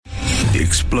the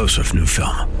explosive new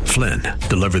film, Flynn,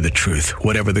 Deliver the Truth,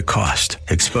 Whatever the Cost,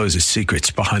 exposes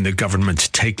secrets behind the government's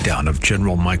takedown of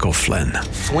General Michael Flynn.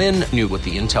 Flynn knew what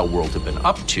the intel world had been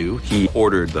up to. He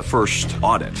ordered the first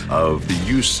audit of the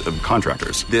use of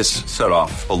contractors. This set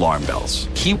off alarm bells.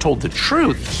 He told the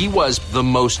truth. He was the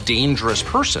most dangerous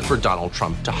person for Donald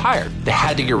Trump to hire. They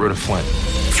had to get rid of Flynn.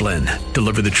 Flynn,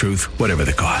 Deliver the Truth, Whatever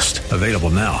the Cost. Available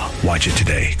now. Watch it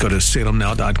today. Go to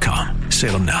salemnow.com.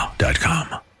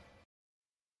 salemnow.com.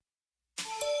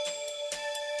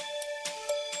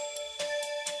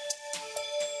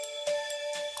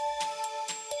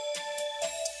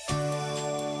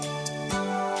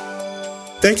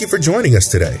 Thank you for joining us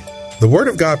today. The Word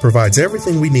of God provides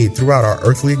everything we need throughout our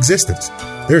earthly existence.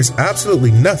 There is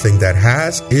absolutely nothing that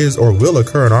has, is, or will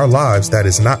occur in our lives that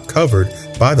is not covered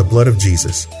by the blood of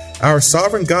Jesus. Our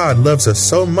sovereign God loves us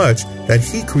so much that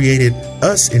He created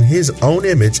us in His own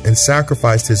image and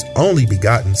sacrificed His only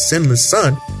begotten sinless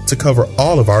Son to cover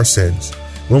all of our sins.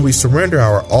 When we surrender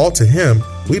our all to Him,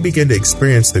 we begin to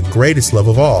experience the greatest love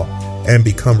of all and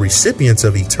become recipients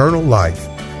of eternal life.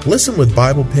 Listen with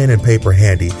Bible, pen, and paper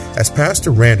handy as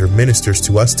Pastor Rander ministers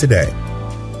to us today.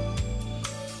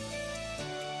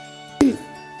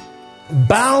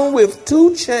 Bound with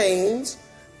two chains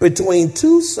between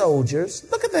two soldiers.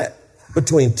 Look at that.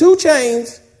 Between two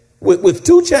chains, with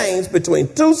two chains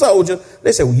between two soldiers.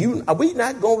 They said, are we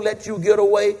not going to let you get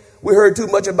away? We heard too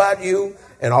much about you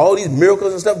and all these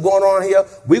miracles and stuff going on here.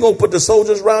 We're going to put the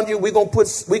soldiers around you. We're going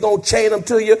to chain them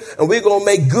to you, and we're going to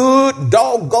make good,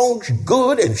 doggone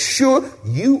good and sure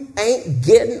you ain't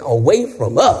getting away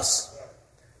from us.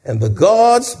 And the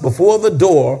guards before the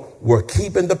door were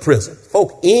keeping the prison.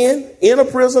 Folk in a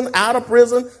prison, out of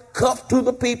prison, cuffed to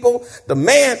the people. The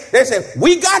man, they said,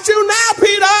 we got you now,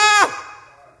 Peter.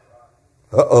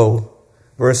 Uh-oh.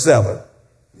 Verse 7.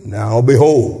 Now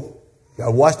behold. You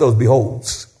gotta watch those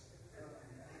beholds.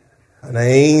 An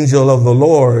angel of the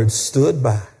Lord stood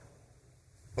by,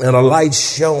 and a light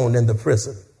shone in the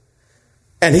prison.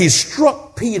 And he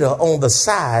struck Peter on the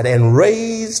side and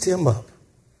raised him up.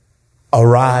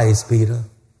 Arise, Peter.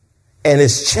 And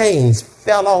his chains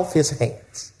fell off his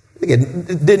hands.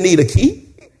 Didn't need a key.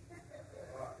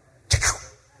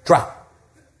 Drop.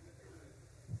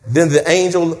 Then the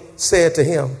angel said to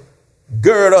him,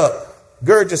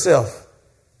 gird yourself,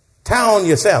 tie on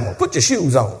your sandal, put your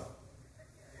shoes on.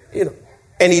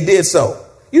 And he did so.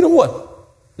 You know what?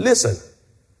 Listen,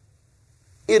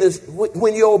 it is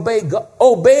when you obey God,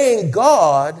 obeying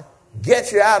God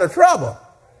gets you out of trouble.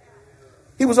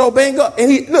 He was obeying God,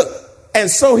 and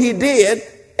so he did.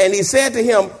 And he said to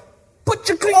him, put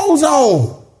your clothes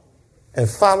on and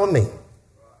follow me.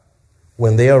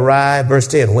 When they arrived, verse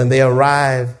 10, when they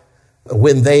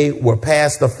were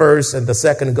past the first and the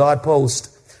second guard post,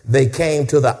 they came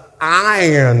to the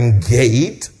iron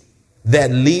gate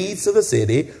that leads to the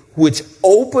city, which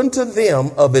opened to them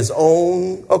of his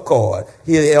own accord.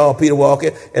 Here they are, Peter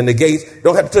walking, and the gates,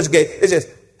 don't have to touch the gate. It's just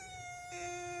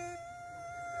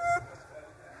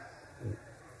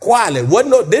quietly.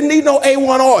 Didn't need no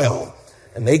A1 oil.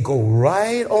 And they go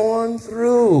right on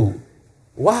through.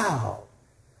 Wow.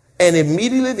 And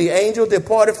immediately the angel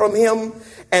departed from him.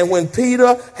 And when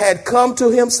Peter had come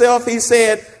to himself, he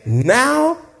said,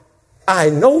 now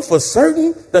I know for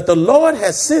certain that the Lord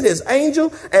has sent his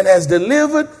angel and has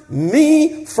delivered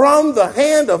me from the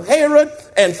hand of Herod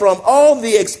and from all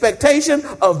the expectation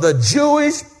of the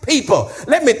Jewish people.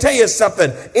 Let me tell you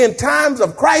something. In times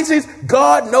of crisis,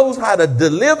 God knows how to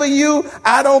deliver you.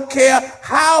 I don't care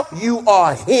how you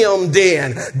are hemmed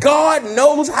in. God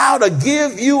knows how to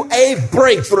give you a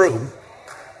breakthrough.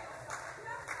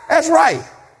 That's right.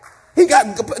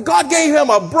 God gave him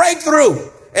a breakthrough.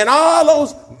 And all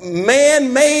those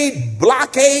man-made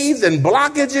blockades and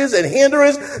blockages and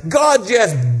hindrances, God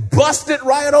just busted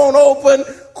right on open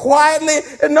quietly.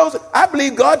 And I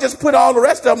believe God just put all the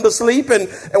rest of them to sleep. And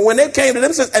when they came to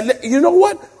them, says, and you know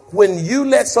what? When you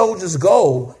let soldiers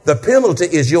go, the penalty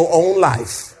is your own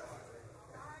life.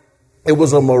 It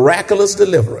was a miraculous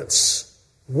deliverance.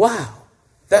 Wow.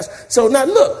 So now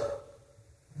look,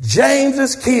 James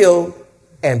is killed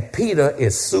and Peter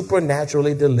is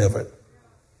supernaturally delivered.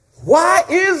 Why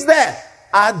is that?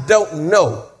 I don't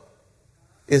know.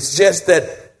 It's just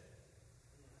that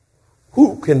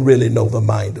who can really know the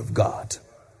mind of God?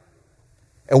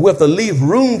 And we have to leave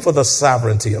room for the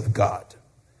sovereignty of God.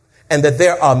 And that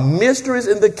there are mysteries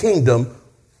in the kingdom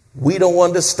we don't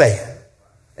understand.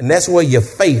 And that's where your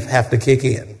faith have to kick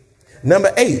in.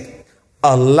 Number 8,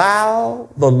 allow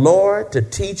the Lord to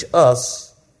teach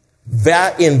us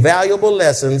invaluable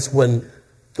lessons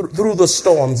through the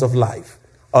storms of life.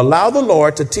 Allow the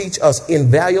Lord to teach us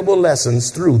invaluable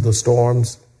lessons through the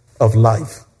storms of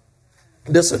life.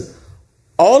 Listen,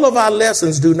 all of our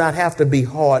lessons do not have to be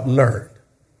hard learned.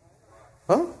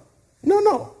 Huh?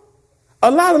 No.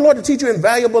 Allow the Lord to teach you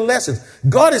invaluable lessons.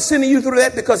 God is sending you through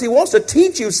that because he wants to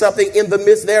teach you something in the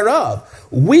midst thereof.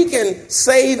 We can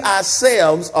save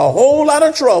ourselves a whole lot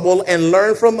of trouble and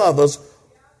learn from others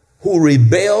who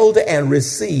rebelled and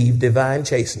received divine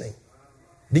chastening.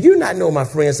 Do you not know, my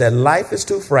friends, that life is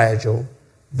too fragile,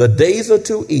 the days are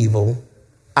too evil,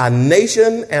 our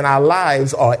nation and our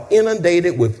lives are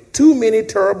inundated with too many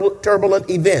turbulent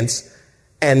events,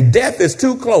 and death is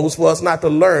too close for us not to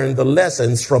learn the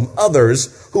lessons from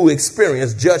others who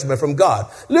experience judgment from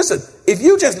God. Listen, if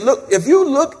you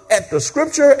look at the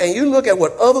scripture and you look at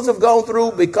what others have gone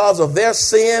through because of their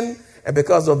sin and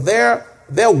because of their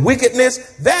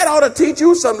wickedness, that ought to teach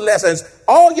you some lessons.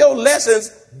 All your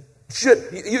lessons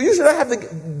you should not have to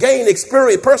gain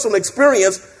personal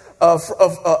experience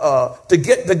to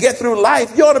get through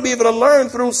life. You ought to be able to learn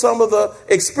through some of the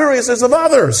experiences of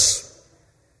others.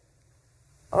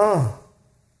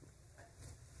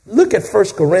 Look at 1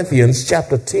 Corinthians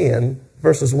chapter 10,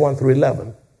 verses 1 through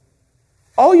 11.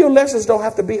 All your lessons don't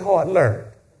have to be hard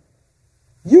learned.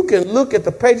 You can look at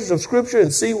the pages of scripture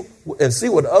and see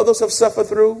what others have suffered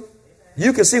through.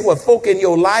 You can see what folk in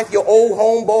your life, your old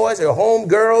homeboys, your home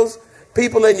girls,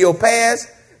 people in your past,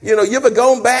 you ever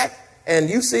gone back and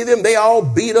you see them, they all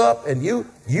beat up, and you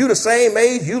the same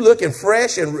age, you looking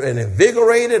fresh and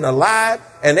invigorated and alive,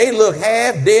 and they look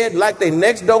half dead like they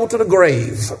next door to the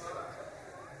grave.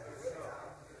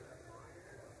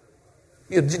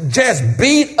 You're just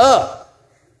beat up.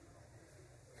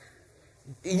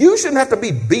 You shouldn't have to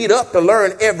be beat up to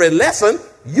learn every lesson.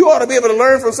 You ought to be able to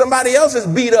learn from somebody else's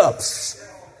beat ups.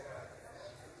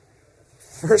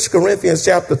 1 Corinthians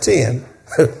chapter 10,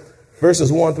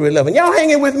 verses 1 through 11. Y'all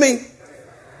hanging with me?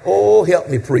 Oh, help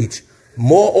me preach.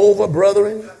 Moreover,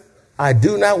 brethren, I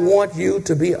do not want you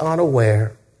to be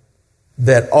unaware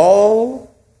that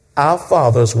all our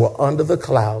fathers were under the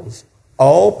clouds,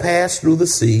 all passed through the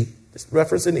sea,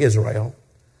 referencing Israel,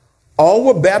 all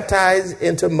were baptized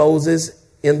into Moses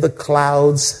in the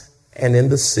clouds and in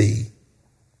the sea,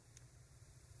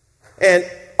 and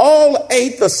all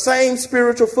ate the same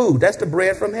spiritual food. That's the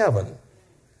bread from heaven.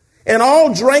 And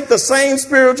all drank the same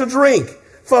spiritual drink,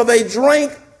 for they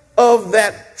drank of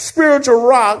that spiritual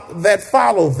rock that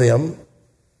followed them,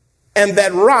 and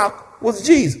that rock was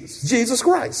Jesus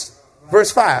Christ.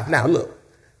 Verse 5. Now look,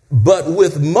 but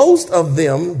with most of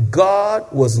them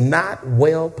God was not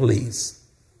well pleased,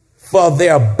 for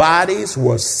their bodies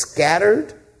were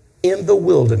scattered in the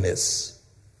wilderness.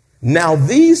 Now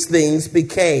these things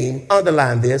became,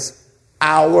 underline this,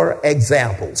 our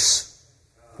examples.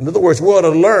 In other words, we ought to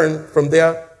learn from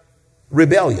their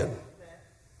rebellion,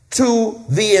 to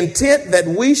the intent that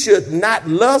we should not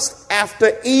lust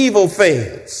after evil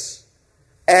things,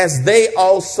 as they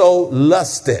also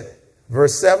lusted.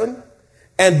 Verse 7,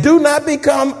 and do not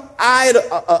become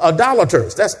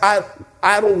idolaters, that's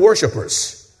idol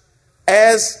worshipers,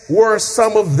 as were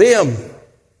some of them.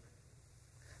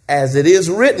 As it is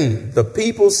written, the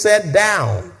people sat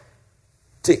down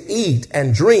to eat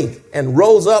and drink and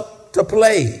rose up to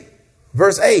play.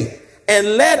 Verse 8,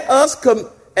 and let us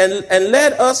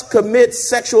commit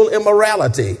sexual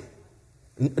immorality.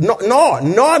 Nor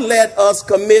let us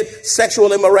commit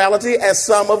sexual immorality as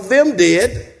some of them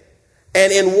did.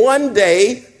 And in one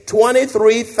day,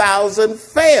 23,000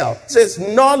 fell. It says,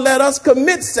 nor let us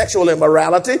commit sexual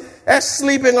immorality. That's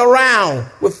sleeping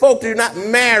around with folk you're not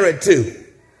married to.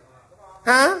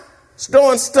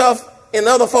 Storing stuff in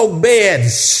other folk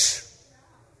beds,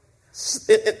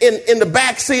 in the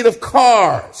back seat of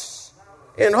cars,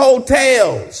 in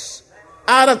hotels,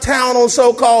 out of town on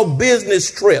so-called business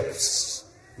trips.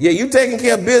 Yeah, you taking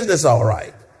care of business all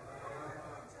right.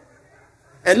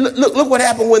 And look what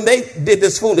happened when they did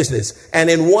this foolishness. And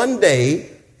in one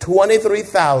day,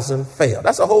 23,000 fell.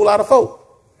 That's a whole lot of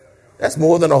folk. That's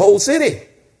more than a whole city.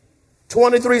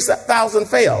 23,000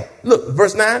 fell. Look,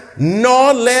 verse 9,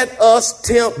 nor let us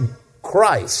tempt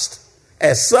Christ,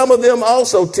 as some of them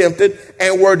also tempted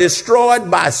and were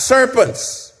destroyed by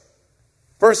serpents.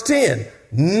 Verse 10,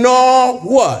 nor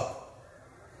what?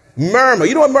 Murmur.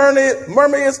 You know what murmur is?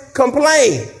 Murmur is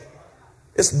complain.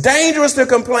 It's dangerous to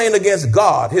complain against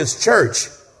God, his church.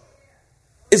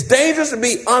 It's dangerous to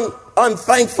be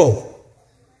unthankful.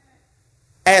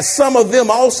 As some of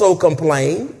them also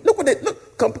complain. Look what it, look.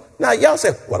 Now, y'all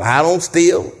say, well, I don't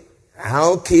steal, I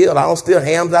don't kill, I don't steal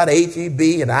hams out of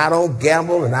HEB, and I don't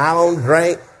gamble, and I don't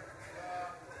drink.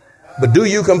 But do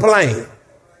you complain?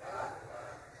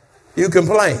 You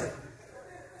complain.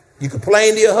 You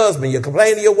complain to your husband. You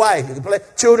complain to your wife.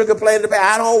 Children complain to the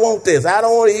parents. I don't want this. I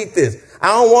don't want to eat this. I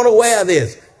don't want to wear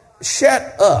this.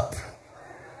 Shut up.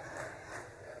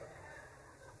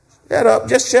 Shut up.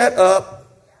 Just shut up.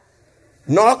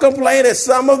 Nor complain as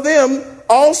some of them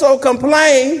also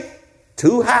complain.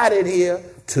 Too hot in here.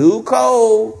 Too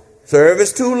cold.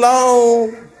 Service too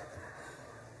long.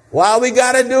 Why we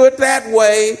got to do it that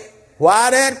way?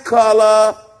 Why that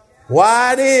color?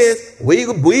 Why this? We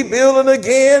building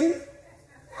again.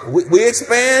 We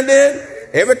expanding.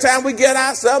 Every time we get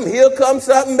out something, here comes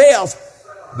something else.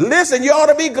 Listen, you ought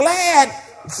to be glad.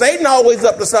 Satan always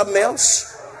up to something else.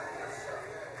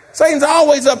 Satan's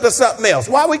always up to something else.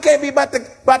 Why we can't be about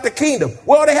the kingdom?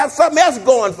 Well, they have something else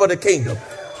going for the kingdom.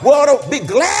 We ought to be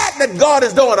glad that God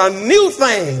is doing a new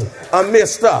thing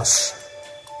amidst us.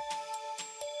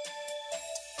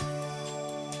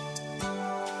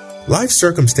 Life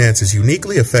circumstances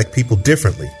uniquely affect people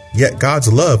differently, yet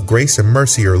God's love, grace, and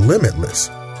mercy are limitless.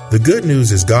 The good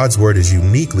news is God's word is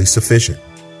uniquely sufficient.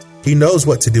 He knows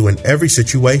what to do in every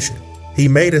situation. He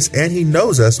made us and he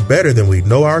knows us better than we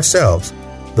know ourselves.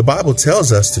 The Bible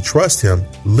tells us to trust him,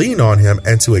 lean on him,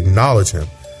 and to acknowledge him.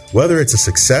 Whether it's a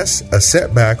success, a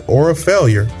setback, or a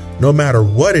failure, no matter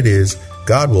what it is,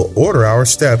 God will order our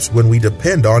steps when we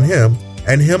depend on him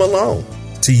and him alone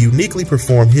to uniquely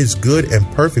perform his good and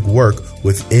perfect work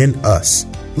within us.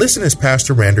 Listen as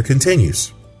Pastor Rander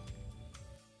continues.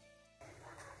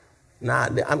 Now,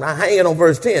 I'm not hanging on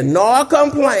verse 10. Nor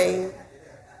complain,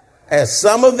 as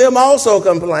some of them also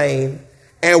complained,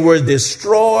 and were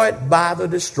destroyed by the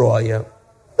destroyer.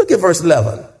 Look at verse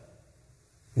 11.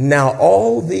 Now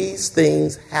all these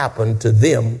things happened to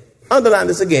them, underline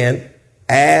this again,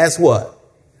 as what?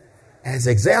 As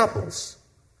examples.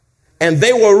 And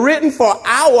they were written for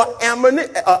our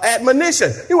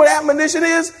admonition. You know what admonition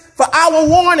is? For our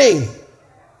warning.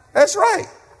 That's right.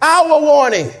 Our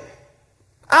warning.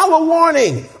 Our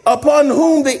warning, upon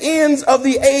whom the ends of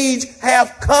the age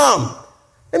have come.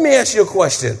 Let me ask you a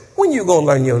question. When you going to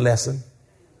learn your lesson?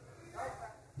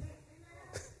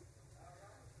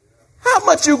 How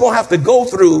much you going to have to go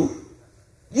through?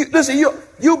 You've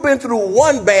been through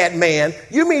one bad man.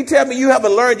 You mean tell me you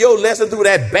haven't learned your lesson through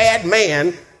that bad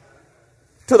man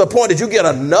to the point that you get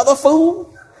another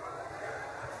fool?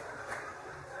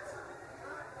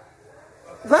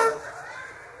 Huh?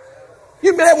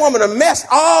 You made that woman a mess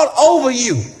all over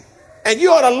you. And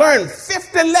you ought to learn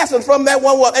 50 lessons from that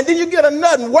one woman. And then you get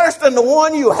another worse than the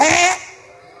one you had.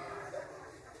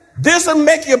 This will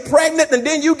make you pregnant. And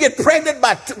then you get pregnant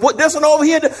by this one over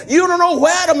here. You don't know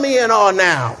where the men are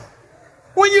now.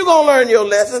 When you going to learn your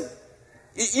lesson?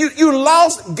 You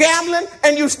lost gambling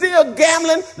and you still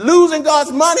gambling, losing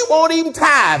God's money, won't even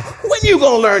tithe. When you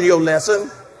going to learn your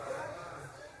lesson?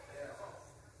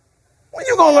 When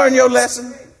you going to learn your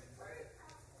lesson?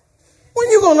 When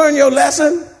you going to learn your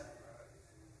lesson?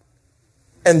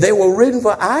 And they were written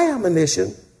for our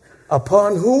admonition,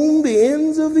 upon whom the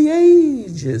ends of the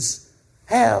ages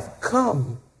have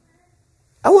come.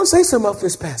 I want to say something about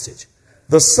this passage.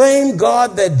 The same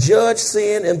God that judged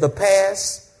sin in the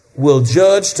past will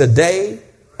judge today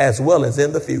as well as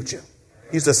in the future.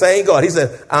 He's the same God. He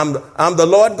said, I'm the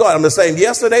Lord God. I'm the same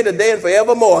yesterday, today, and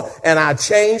forevermore, and I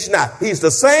change not. He's the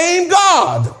same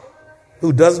God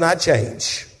who does not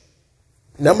change.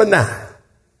 Number 9.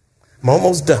 I'm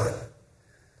almost done.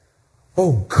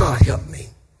 Oh, God, help me.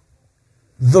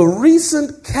 The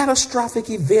recent catastrophic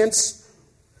events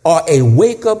are a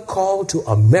wake-up call to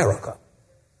America.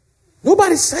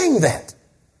 Nobody's saying that.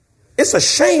 It's a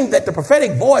shame that the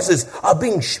prophetic voices are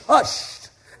being hushed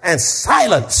and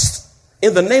silenced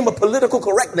in the name of political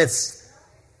correctness.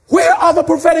 Where are the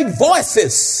prophetic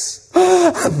voices?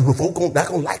 Folk not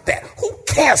going to like that. Who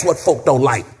cares what folk don't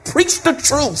like? Preach the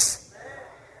truth.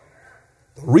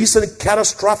 Recent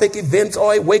catastrophic events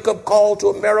are a wake-up call to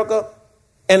America,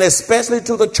 and especially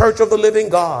to the Church of the Living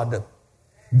God.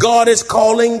 God is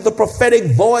calling the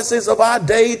prophetic voices of our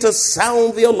day to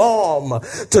sound the alarm,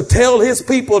 to tell his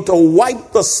people to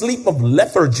wipe the sleep of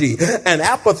lethargy and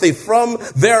apathy from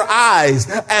their eyes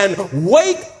and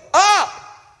wake up.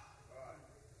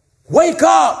 Wake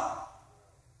up.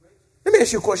 Let me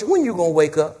ask you a question. When are you going to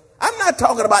wake up? I'm not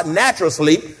talking about natural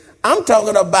sleep. I'm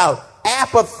talking about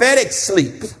apathetic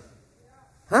sleep.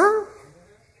 Huh?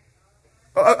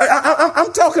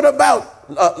 I'm talking about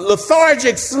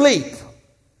lethargic sleep.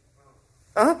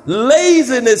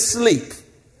 Laziness sleep.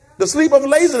 The sleep of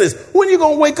laziness. When are you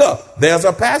going to wake up? There's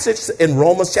a passage in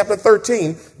Romans chapter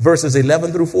 13, verses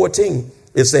 11 through 14.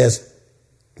 It says,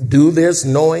 do this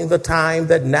knowing the time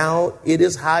that now it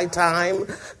is high time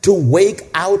to wake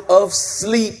out of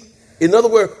sleep. In other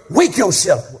words, wake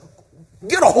yourself.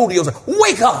 Get a hold of yourself.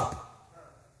 Wake up.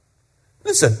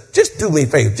 Listen, just do me a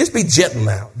favor. Just be gentle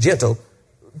now. Gentle.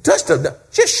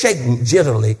 Just shake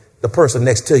gently the person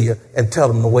next to you and tell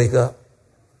them to wake up.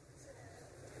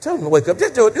 Tell them to wake up.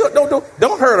 Just do it.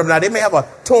 Don't hurt them now. They may have a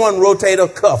torn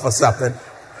rotator cuff or something.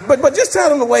 But just tell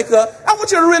them to wake up. I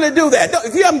want you to really do that.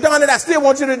 If you haven't done it, I still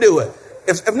want you to do it.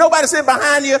 If nobody's sitting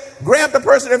behind you, grab the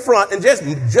person in front and just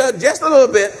a little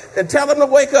bit and tell them to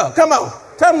wake up. Come on.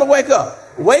 Tell them to wake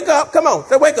up. Wake up. Come on.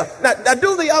 Say wake up. Now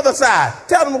do the other side.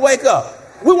 Tell them to wake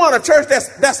up. We want a church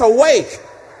that's awake.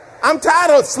 I'm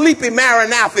tired of sleepy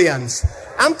Maranathians.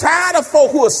 I'm tired of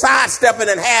folk who are sidestepping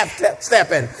and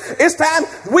half-stepping. It's time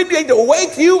we need to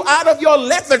wake you out of your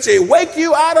lethargy, wake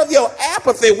you out of your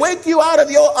apathy, wake you out of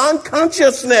your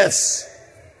unconsciousness.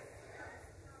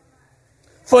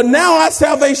 For now our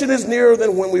salvation is nearer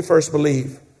than when we first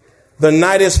believed. The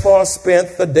night is far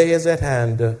spent, the day is at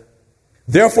hand.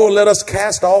 Therefore let us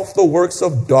cast off the works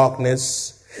of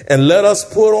darkness and let us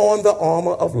put on the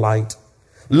armor of light.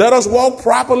 Let us walk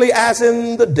properly as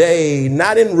in the day,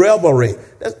 not in revelry.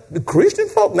 That's the Christian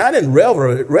folk, not in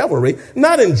revelry,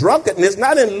 not in drunkenness,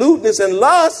 not in lewdness and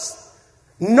lust,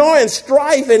 nor in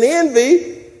strife and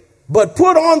envy, but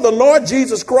put on the Lord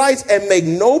Jesus Christ and make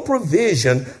no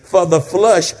provision for the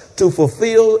flesh to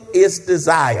fulfill its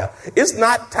desire. It's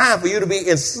not time for you to be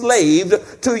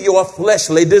enslaved to your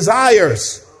fleshly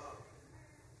desires.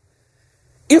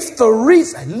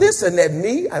 Listen at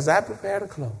me as I prepare to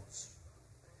close.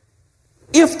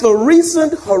 If the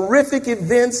recent horrific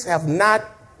events have not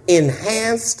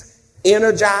enhanced,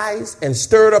 energized, and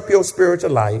stirred up your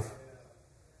spiritual life,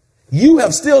 you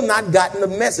have still not gotten the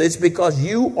message because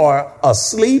you are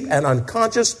asleep and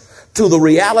unconscious to the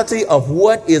reality of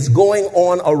what is going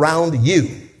on around you.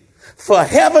 For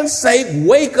heaven's sake,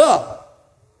 wake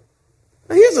up.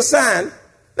 Now here's a sign.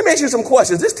 Let me ask you some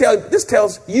questions. This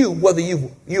tells you whether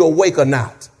you're awake or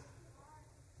not.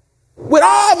 With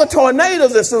all the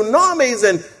tornadoes and tsunamis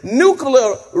and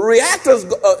nuclear reactors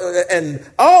and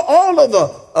all of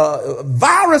the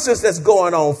viruses that's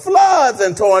going on, floods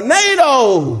and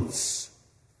tornadoes,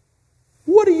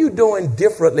 what are you doing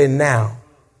differently now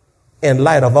in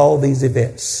light of all these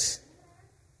events?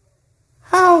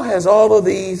 How has all of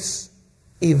these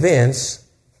events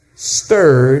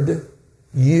stirred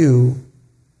you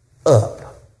up?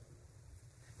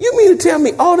 You mean to tell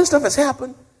me all this stuff has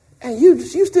happened and you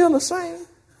still the same?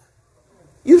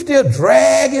 You still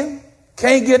dragging,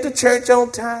 can't get to church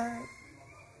on time?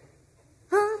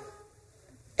 Huh?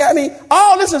 I mean,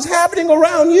 all this is happening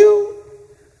around you.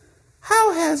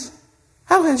 How has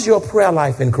your prayer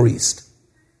life increased?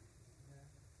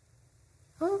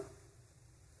 Huh?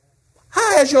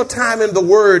 How has your time in the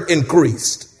Word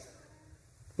increased?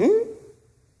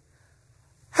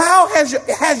 How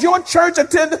has your church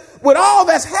attended with all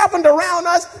that's happened around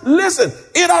us? Listen,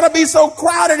 it ought to be so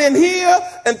crowded in here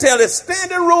until it's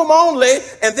standing room only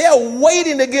and they're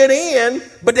waiting to get in,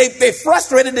 but they're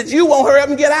frustrated that you won't hurry up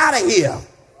and get out of here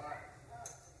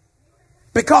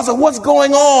because of what's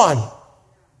going on.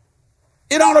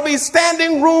 It ought to be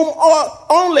standing room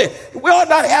only. We ought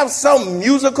not have some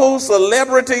musical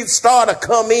celebrity star to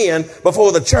come in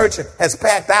before the church has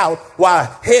packed out while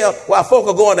folk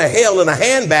are going to hell in a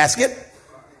handbasket.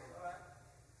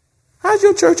 How's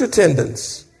your church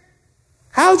attendance?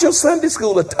 How's your Sunday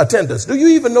school attendance? Do you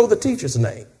even know the teacher's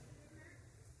name?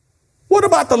 What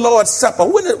about the Lord's Supper?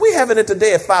 We're having it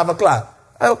today at 5 o'clock.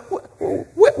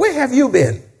 Where have you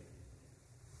been?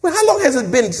 Well, how long has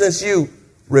it been since you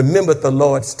remembered the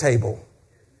Lord's table?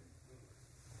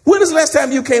 When is the last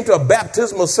time you came to a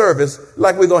baptismal service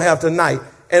like we're going to have tonight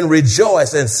and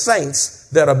rejoice in saints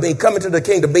that are coming to the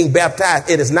kingdom being baptized?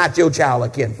 It is not your child or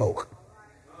kinfolk.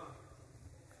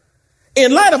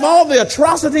 In light of all the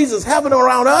atrocities that's happening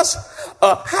around us,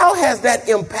 how has that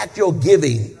impacted your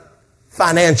giving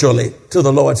financially to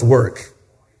the Lord's work?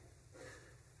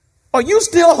 Are you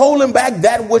still holding back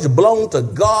that which belongs to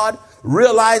God,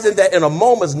 realizing that in a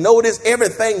moment's notice,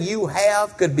 everything you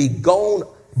have could be blown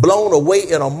away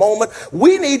in a moment?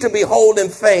 We need to be holding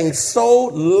things so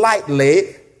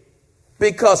lightly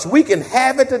because we can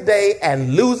have it today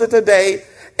and lose it today.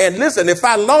 And listen, if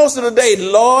I lost it today,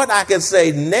 Lord, I can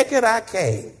say, naked I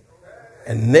came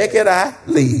and naked I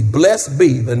leave. Blessed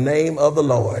be the name of the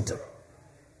Lord.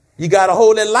 You got to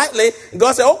hold it lightly. And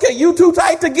God said, okay, you too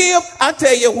tight to give. I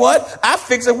tell you what, I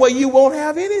fix it where you won't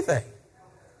have anything.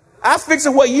 I fix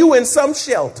it where you in some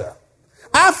shelter.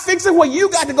 I fix it where you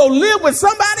got to go live with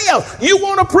somebody else. You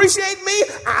won't appreciate me?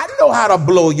 I know how to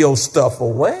blow your stuff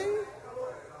away.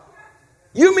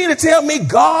 You mean to tell me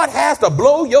God has to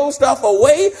blow your stuff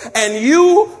away and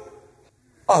you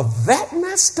are that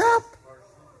messed up?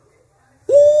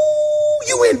 Ooh,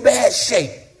 you in bad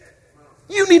shape.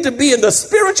 You need to be in the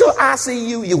spiritual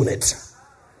ICU unit.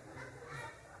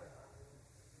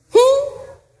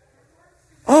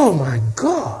 Oh my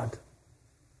God.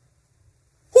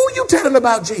 Who are you telling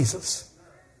about Jesus?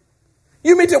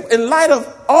 You mean to, in light of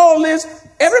all this,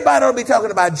 everybody ought to be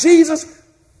talking about Jesus.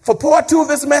 For part 2 of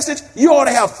this message, you ought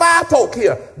to have 5 folk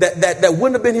here that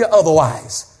wouldn't have been here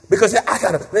otherwise. Because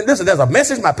listen, there's a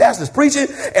message my pastor's preaching,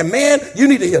 and man, you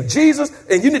need to hear Jesus,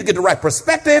 and you need to get the right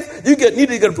perspective. You need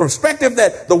to get a perspective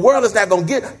that the world is not going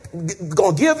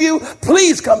to give you.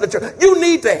 Please come to church. You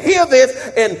need to hear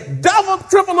this, and double,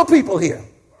 triple the people here.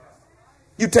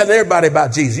 You telling everybody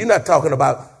about Jesus. You're not talking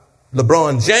about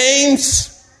LeBron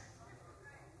James.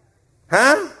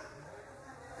 Huh?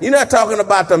 You're not talking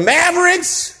about the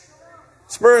Mavericks.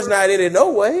 Spurs not in it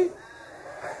no way.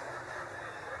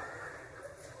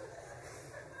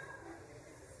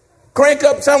 Crank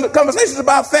up some conversations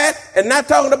about that and not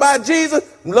talking about Jesus.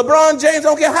 LeBron James,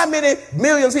 don't care how many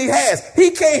millions he has. He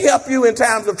can't help you in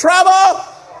times of trouble.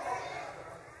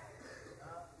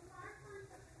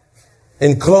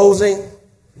 In closing,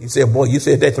 you said, boy, you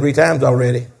said that 3 times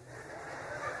already.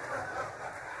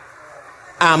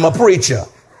 I'm a preacher.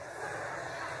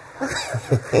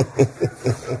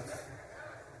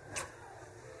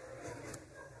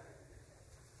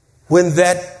 When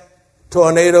that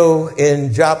tornado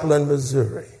in Joplin,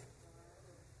 Missouri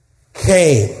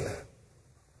came,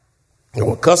 there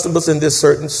were customers in this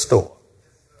certain store.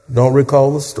 Don't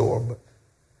recall the store,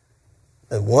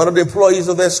 and one of the employees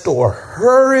of that store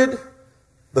hurried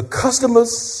the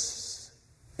customers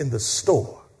in the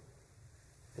store,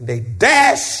 and they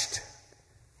dashed,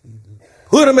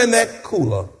 put them in that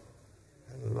cooler,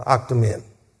 and locked them in.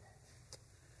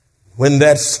 When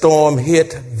that storm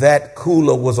hit, that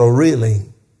cooler was a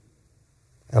reeling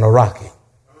and a rocking.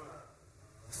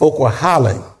 Folk were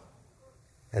howling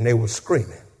and they were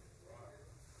screaming.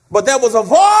 But there was a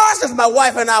voice as my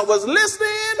wife and I was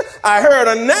listening. I heard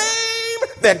a name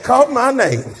that caught my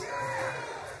name.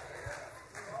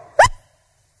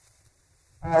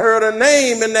 I heard a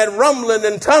name in that rumbling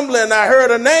and tumbling. I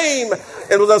heard a name.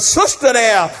 It was a sister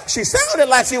there. She sounded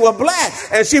like she was black.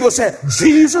 And she was saying,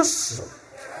 Jesus,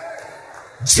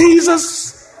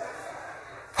 Jesus,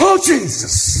 oh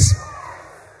Jesus.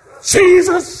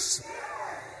 Jesus.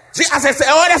 I said,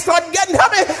 oh, that started getting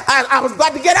heavy. I was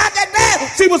about to get out that bed.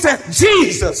 She was saying,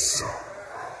 Jesus.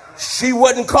 She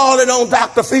wasn't calling on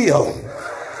Dr. Phil.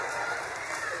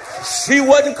 She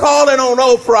wasn't calling on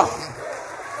Oprah.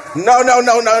 No.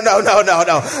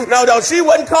 She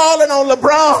wasn't calling on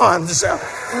LeBron.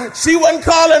 She wasn't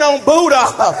calling on Buddha.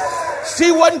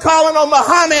 She wasn't calling on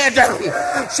Muhammad.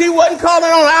 She wasn't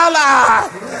calling on Allah.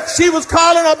 She was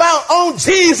calling on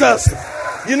Jesus.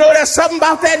 You know, there's something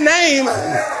about that name.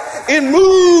 It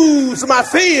moves my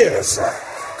fears,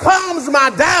 calms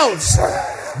my doubts.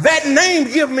 That name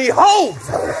gives me hope,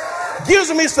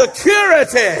 gives me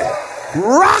security.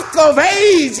 Rock of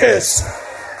ages,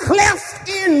 cleft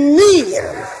in me,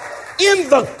 in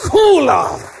the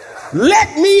cooler.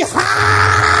 Let me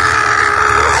hide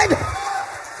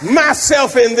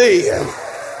myself in thee.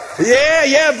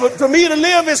 Yeah, but for me to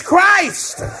live is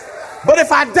Christ. But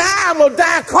if I die, I'm going to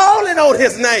die calling on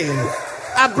his name.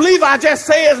 I believe I just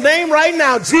say his name right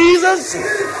now. Jesus.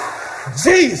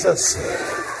 Jesus.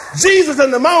 Jesus in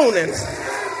the morning.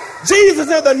 Jesus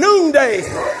in the noonday.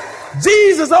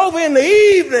 Jesus over in the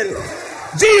evening.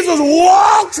 Jesus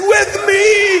walks with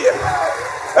me.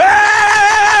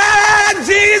 Hey,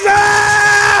 Jesus.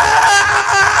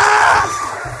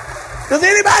 Does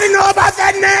anybody know about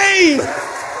that name?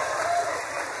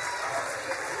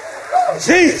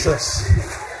 Jesus.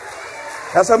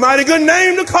 That's a mighty good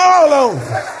name to call on.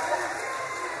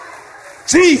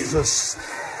 Jesus.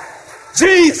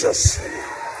 Jesus.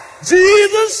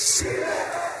 Jesus.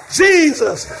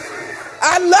 Jesus.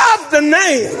 I love the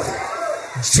name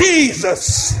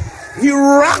Jesus. He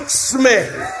rocks me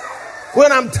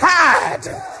when I'm tired.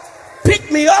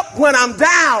 Pick me up when I'm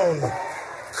down.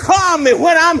 Calm me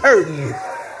when I'm hurting.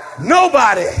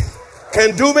 Nobody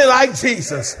can do me like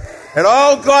Jesus. And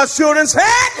all God's children said,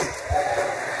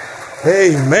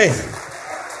 amen.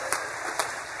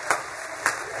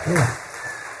 Yeah.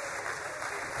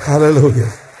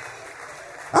 Hallelujah.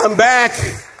 I'm back.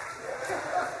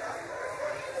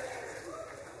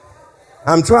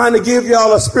 I'm trying to give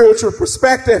y'all a spiritual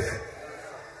perspective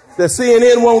that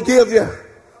CNN won't give you,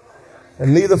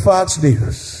 and neither Fox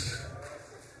News.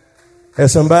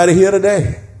 There's somebody here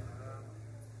today.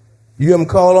 You haven't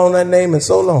called on that name in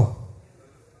so long.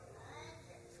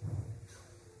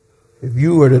 If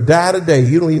you were to die today,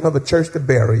 you don't even have a church to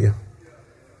bury you.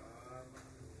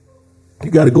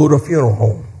 You got to go to a funeral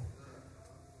home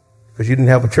because you didn't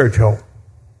have a church home.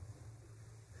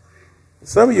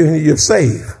 Some of you, you're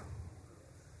saved,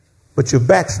 but you're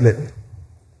backslidden.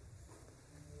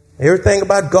 Everything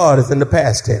about God is in the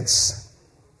past tense.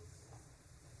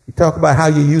 You talk about how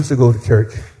you used to go to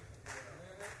church,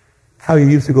 how you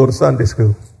used to go to Sunday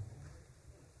school,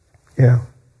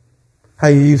 how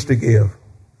you used to give,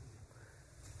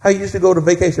 how you used to go to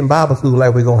vacation Bible school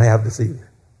like we're going to have this evening,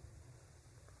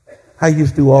 how you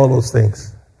used to do all those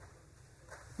things.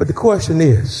 But the question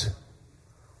is,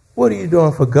 what are you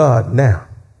doing for God now?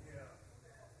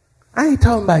 I ain't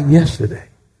talking about yesterday.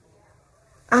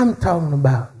 I'm talking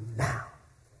about now.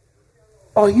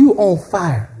 Are you on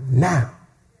fire now?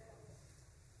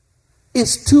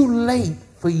 It's too late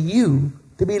for you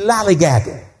to be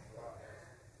lollygagging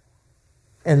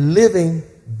and living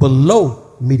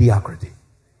below mediocrity.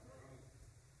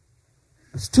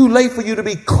 It's too late for you to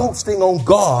be coasting on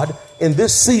God in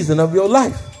this season of your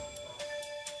life.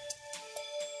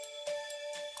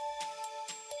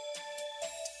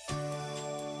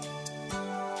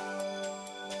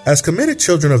 As committed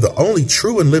children of the only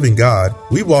true and living God,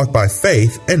 we walk by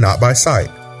faith and not by sight.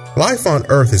 Life on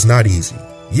earth is not easy.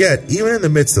 Yet, even in the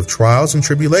midst of trials and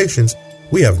tribulations,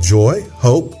 we have joy,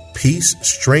 hope, peace,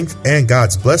 strength, and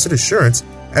God's blessed assurance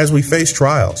as we face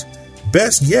trials.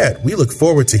 Best yet, we look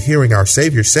forward to hearing our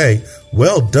Savior say,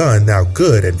 "Well done, thou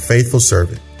good and faithful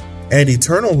servant," and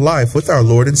eternal life with our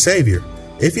Lord and Savior.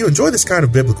 If you enjoy this kind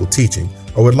of biblical teaching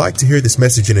or would like to hear this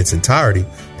message in its entirety,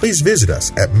 please visit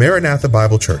us at Maranatha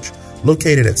Bible Church,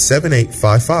 located at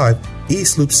 7855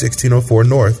 East Loop 1604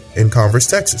 North in Converse,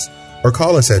 Texas, or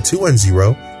call us at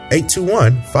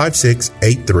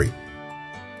 210-821-5683.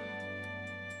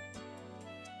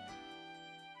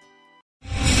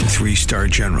 Three-star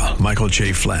General Michael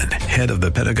J. Flynn, head of the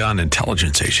Pentagon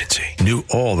Intelligence Agency, knew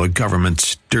all the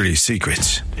government's dirty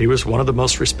secrets. He was one of the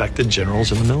most respected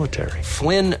generals in the military.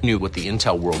 Flynn knew what the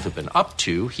intel world had been up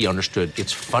to. He understood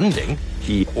its funding.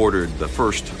 He ordered the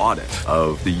first audit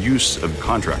of the use of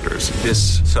contractors.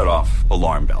 This set off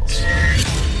alarm bells.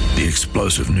 The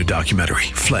explosive new documentary,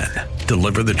 Flynn,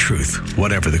 Deliver the Truth,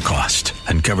 Whatever the Cost,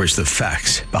 uncovers the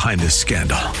facts behind this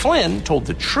scandal. Flynn told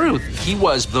the truth. He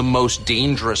was the most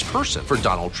dangerous person for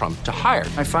Donald Trump to hire.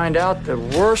 I find out the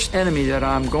worst enemy that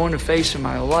I'm going to face in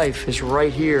my life is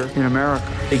right here in America.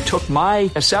 They took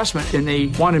my assessment and they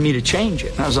wanted me to change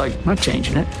it. And I was like, I'm not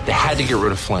changing it. They had to get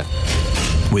rid of Flynn.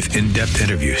 With in-depth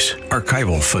interviews,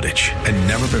 archival footage, and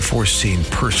never-before-seen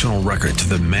personal records of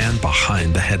the man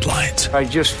behind the headlines. I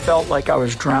just felt like I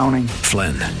was drowning.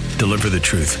 Flynn, Deliver the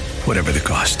Truth, Whatever the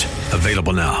Cost.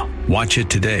 Available now. Watch it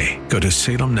today. Go to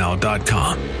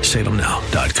salemnow.com.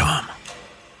 salemnow.com.